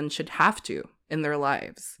anyone should have to in their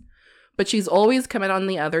lives. But she's always come out on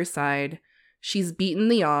the other side. She's beaten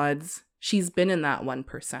the odds. She's been in that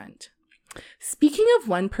 1%. Speaking of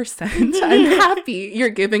 1%, I'm happy you're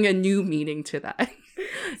giving a new meaning to that.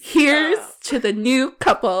 Here's to the new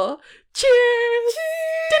couple. Cheers!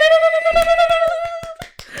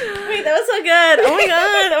 Wait, that was so good. Oh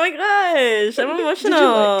my gosh. I'm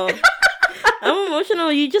emotional. I'm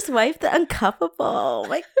emotional. You just wiped the uncuffable. Oh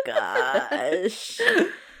my gosh.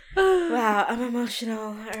 Wow, I'm emotional.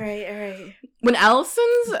 All right. When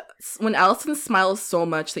Allison smiles so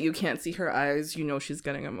much that you can't see her eyes, you know she's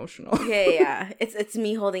getting emotional. Yeah. It's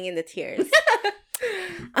me holding in the tears.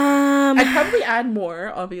 I'd probably add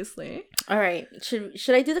more, obviously. All right.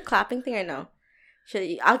 Should I do the clapping thing or no?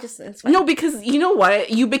 I'll just... It's fine. No, because you know what?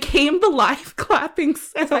 You became the live clapping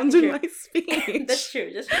sound in my speech. That's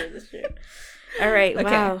true. All right. Okay.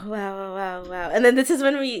 Wow. And then this is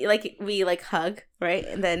when we hug, right?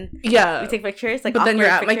 And then we take pictures. But then you're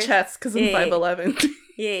at pictures. my chest because I'm 5'11".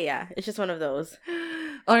 Yeah. It's just one of those.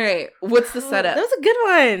 All right. What's the setup? That was a good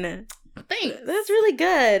one. Thanks. That's really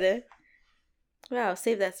good. Wow.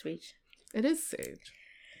 Save that speech. It is saved.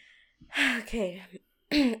 Okay.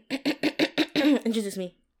 Introduce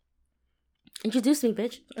me,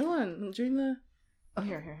 bitch. Hold on. During the... Oh,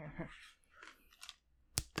 here.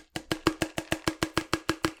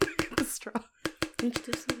 The straw.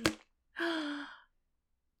 Introduce me.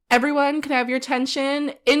 Everyone, can I have your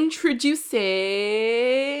attention? Introducing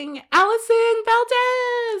Allison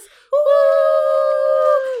Valdez.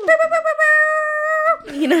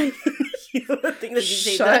 You know, you don't think that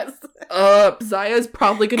DJ Shut up. Zaya's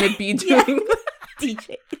probably gonna be doing the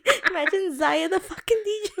DJ. Imagine Zaya the fucking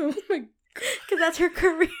DJ. Oh my god. Because that's her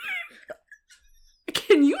career.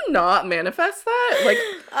 Can Can you not manifest that? Like,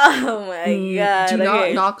 oh my god. Do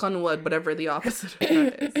not knock on wood, whatever the opposite of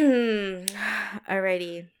that is.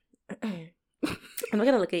 Alrighty. I'm not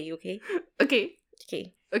gonna look at you, okay? Okay.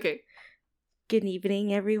 Okay. Okay. Good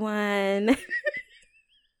evening, everyone.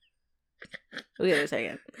 Okay,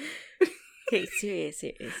 again. Okay, serious.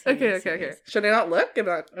 Okay. Should I not look? Am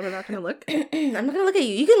I not gonna look? I'm not gonna look at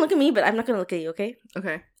you. You can look at me, but I'm not gonna look at you, okay?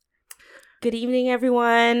 Okay. Good evening,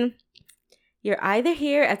 everyone. You're either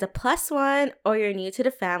here as a +1 or you're new to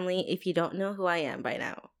the family if you don't know who I am by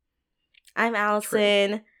now. I'm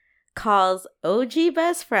Allison, Call's OG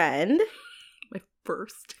best friend. My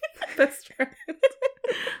first best friend.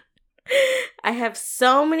 I have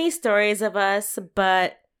so many stories of us,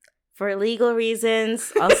 but for legal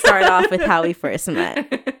reasons, I'll start off with how we first met.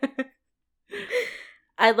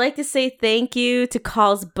 I'd like to say thank you to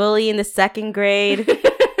Call's bully in the 2nd grade.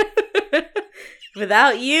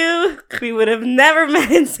 Without you, we would have never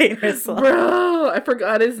met in St. Ursula. Bro, I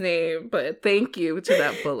forgot his name, but thank you to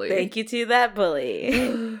that bully. Thank you to that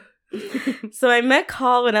bully. So I met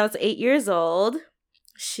Call when I was 8 years old.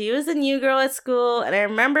 She was a new girl at school, and I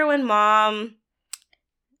remember when Mom,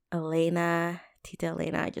 Tita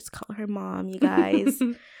Elena, I just call her Mom, you guys.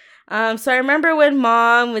 So I remember when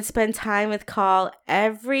Mom would spend time with Call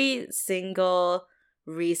every single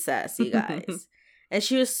recess, you guys. And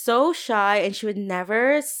she was so shy, and she would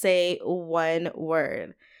never say one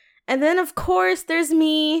word. And then, of course, there's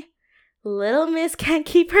me. Little Miss can't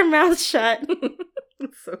keep her mouth shut.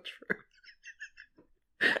 It's so true.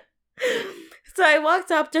 So I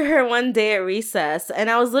walked up to her one day at recess, and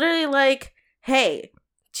I was literally like, hey,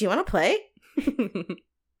 do you want to play? And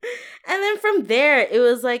then from there, it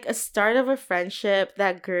was like a start of a friendship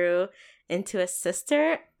that grew into a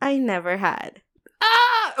sister I never had. Ah!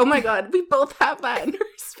 Oh my god, we both have that in our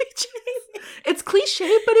speeches. It's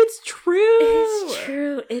cliche, but it's true. It's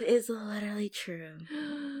true. It is literally true.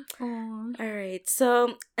 Aww. All right.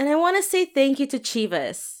 So, and I want to say thank you to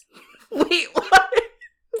Chivas. Wait, what?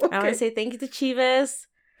 Okay. I want to say thank you to Chivas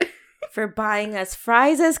for buying us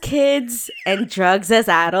fries as kids and drugs as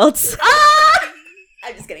adults. Ah!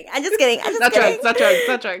 I'm just kidding. Not drugs.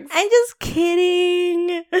 I'm just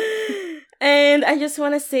kidding. And I just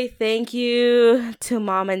want to say thank you to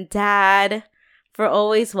Mom and Dad for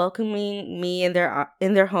always welcoming me in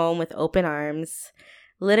their home with open arms.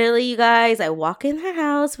 Literally, you guys, I walk in their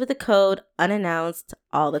house with a code unannounced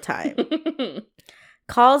all the time.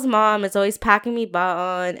 Call's mom is always packing me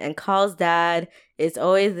on, and Call's dad is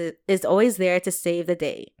always there to save the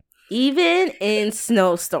day, even in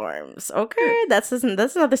snowstorms. Okay, that's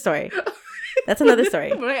another story. That's another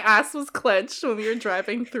story. My ass was clenched when we were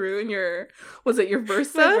driving through was it your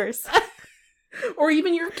Versa? Or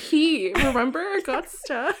even your key, remember? It got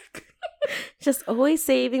stuck. Just always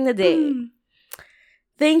saving the day.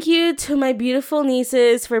 Thank you to my beautiful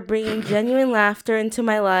nieces for bringing genuine laughter into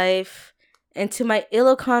my life. And to my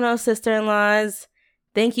Ilocano sister-in-laws,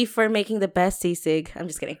 thank you for making the best sisig. I'm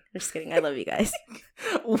just kidding. I love you guys.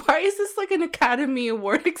 Why is this like an Academy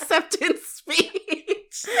Award acceptance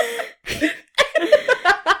speech?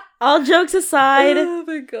 All jokes aside. Oh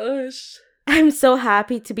my gosh. I'm so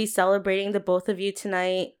happy to be celebrating the both of you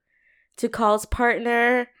tonight. To Call's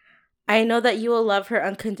partner, I know that you will love her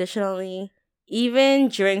unconditionally, even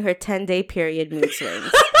during her 10-day period mood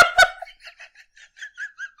swings.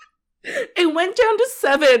 It went down to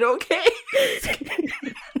 7, okay?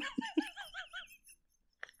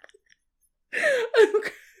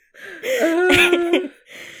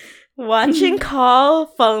 Watching Call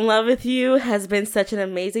fall in love with you has been such an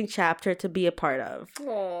amazing chapter to be a part of.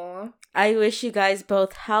 Aww. I wish you guys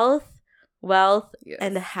both health, wealth,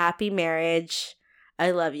 and a happy marriage. I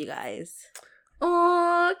love you guys.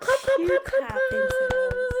 Aww. Clap.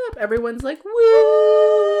 Everyone's like,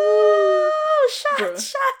 woo!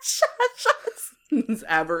 Shots. It's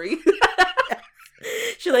Avery.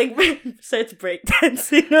 She like starts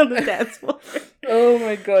breakdancing on the dance floor. Oh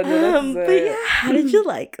my god! But yeah, how did you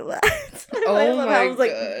like that? Oh my god! I was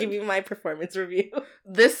like giving my performance review.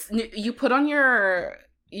 This you put on your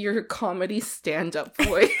comedy stand-up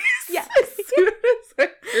voice. Yeah.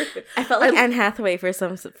 I felt like Anne Hathaway for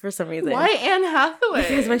some reason. Why Anne Hathaway?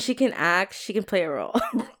 Because when she can act, she can play a role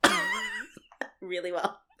really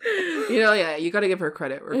well. Yeah, you gotta give her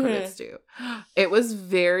credit where credit's due. It was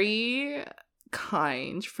very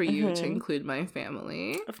kind for you to include my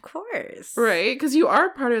family. Of course. Right? Because you are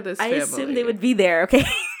part of this family. I assumed they would be there, okay?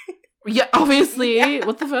 Yeah, obviously. Yeah.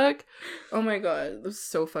 What the fuck? Oh my god, it was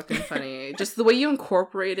so fucking funny. Just the way you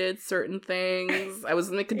incorporated certain things. I was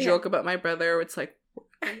gonna make a joke about my brother. It's like,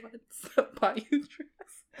 what's a buy you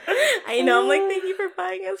dress? I know. I'm like, thank you for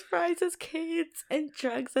buying us fries as kids and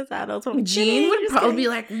drugs as adults. Jean would probably be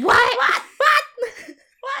like, what?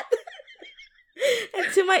 What?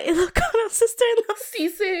 And to my Ilocano sister-in-law,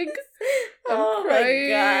 C6. Oh my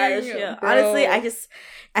gosh! Yeah.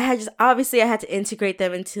 Honestly, I had to integrate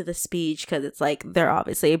them into the speech because it's like they're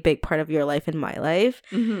obviously a big part of your life and my life.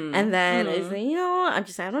 Mm-hmm. And then it's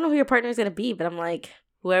like, I don't know who your partner is gonna be, but I'm like,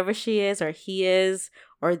 whoever she is or he is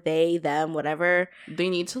or they, them, whatever. They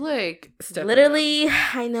need to like step literally,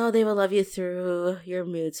 I know they will love you through your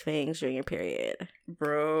mood swings during your period.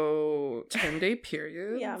 Bro, 10-day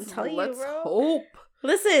periods? Yeah, I'm telling you, Let's bro. hope.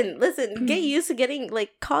 Listen, get used to getting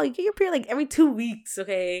like get your period like every 2 weeks,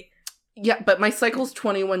 okay? Yeah, but my cycle's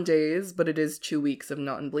 21 days, but it is 2 weeks of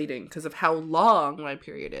not bleeding because of how long my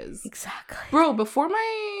period is. Exactly. Bro, before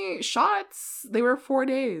my shots, they were 4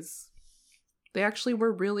 days. They actually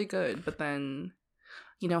were really good, but then,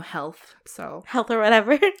 health, so. Health or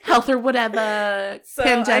whatever. So,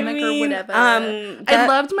 pandemic or whatever. I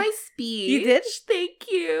loved my speech. You did? Thank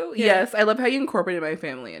you. Yeah. Yes, I love how you incorporated my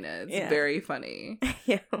family in it. It's very funny.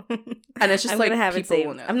 Yeah. And it's just like people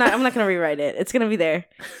will know. I'm not gonna rewrite it. It's gonna be there.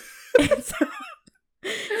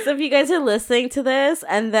 So if you guys are listening to this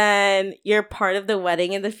and then you're part of the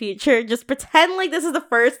wedding in the future, just pretend like this is the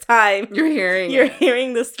first time you're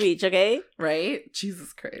hearing the speech, okay? Right?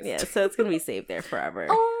 Jesus Christ. Yeah, so it's gonna be saved there forever.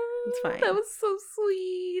 Oh, it's fine. That was so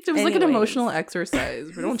sweet. It was like an emotional exercise.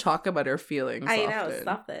 We don't talk about our feelings. I know.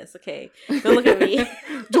 Stop this, okay? Don't look at me.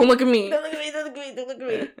 Don't look at me. Don't look at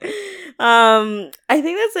me. I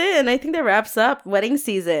think that's it, and I think that wraps up wedding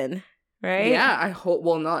season. Right? Yeah, I hope.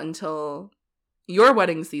 Well, not until your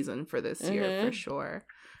wedding season for this year, for sure.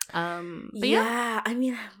 But yeah, I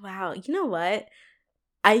mean, wow. You know what?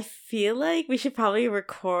 I feel like we should probably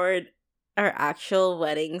record our actual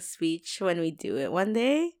wedding speech when we do it one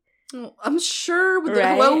day. I'm sure with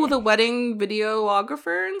the wedding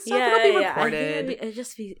videographer and stuff, it'll be recorded.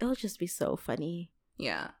 It'll just be so funny.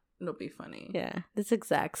 Yeah, it'll be funny. Yeah, this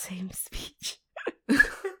exact same speech.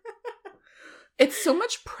 It's so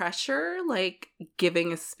much pressure, like,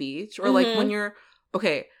 giving a speech. Or, like, when you're...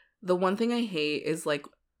 Okay, the one thing I hate is, like,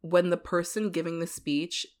 when the person giving the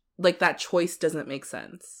speech, like, that choice doesn't make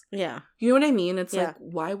sense. Yeah. You know what I mean? It's like,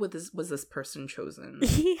 why was this person chosen?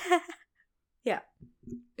 Yeah.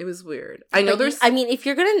 It was weird. I know there's... I mean, if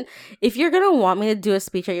you're gonna want me to do a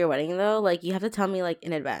speech at your wedding, though, like, you have to tell me, like,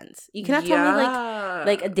 in advance. You cannot tell me,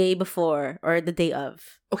 like, a day before or the day of.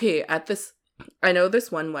 Okay, I know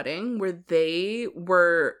this one wedding where they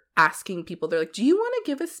were asking people, they're like, do you want to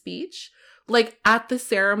give a speech? Like, at the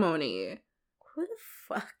ceremony. Who the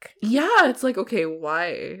fuck? Yeah, it's like, okay,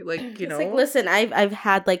 why? Like, it's like, listen, I've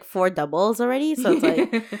had, like, 4 doubles already, so it's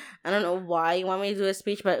like, I don't know why you want me to do a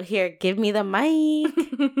speech, but here, give me the mic.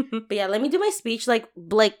 But yeah, let me do my speech, like,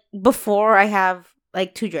 before I have,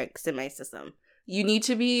 like, 2 drinks in my system. You need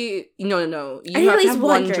to be... No. You have to have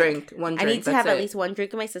one drink. One drink. I need to have at least 1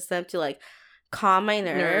 drink in my system to, like, calm my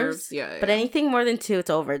nerves. Yeah. But anything more than 2, it's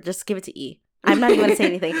over. Just give it to E. I'm not even gonna say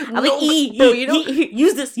anything. I'm like, E, bro,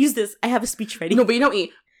 use this. I have a speech ready. No, but you know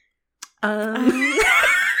E.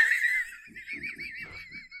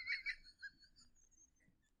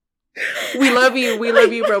 We love you,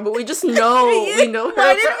 bro, but we just know. We know her.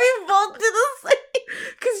 Why did we both do the same?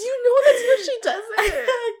 Because you know that's what she does it.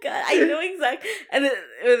 Oh God, I know exactly. And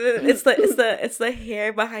it's the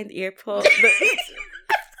hair behind the ear pull.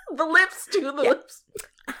 The lips too. The lips.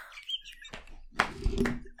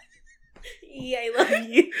 Yeah, I love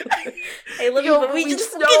you. I love you, but we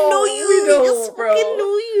just fucking know you. We know, just bro. Fucking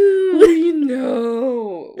know you.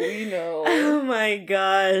 We know. Oh my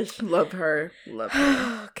gosh. Love her.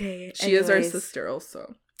 Okay. She is our sister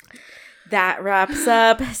also. That wraps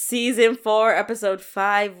up season 4, episode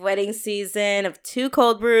 5, wedding season of 2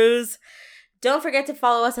 Cold Brews. Don't forget to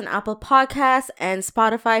follow us on Apple Podcasts and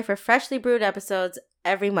Spotify for freshly brewed episodes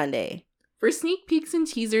every Monday. For sneak peeks and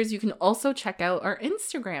teasers, you can also check out our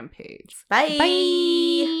Instagram page. Bye.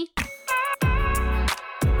 Bye.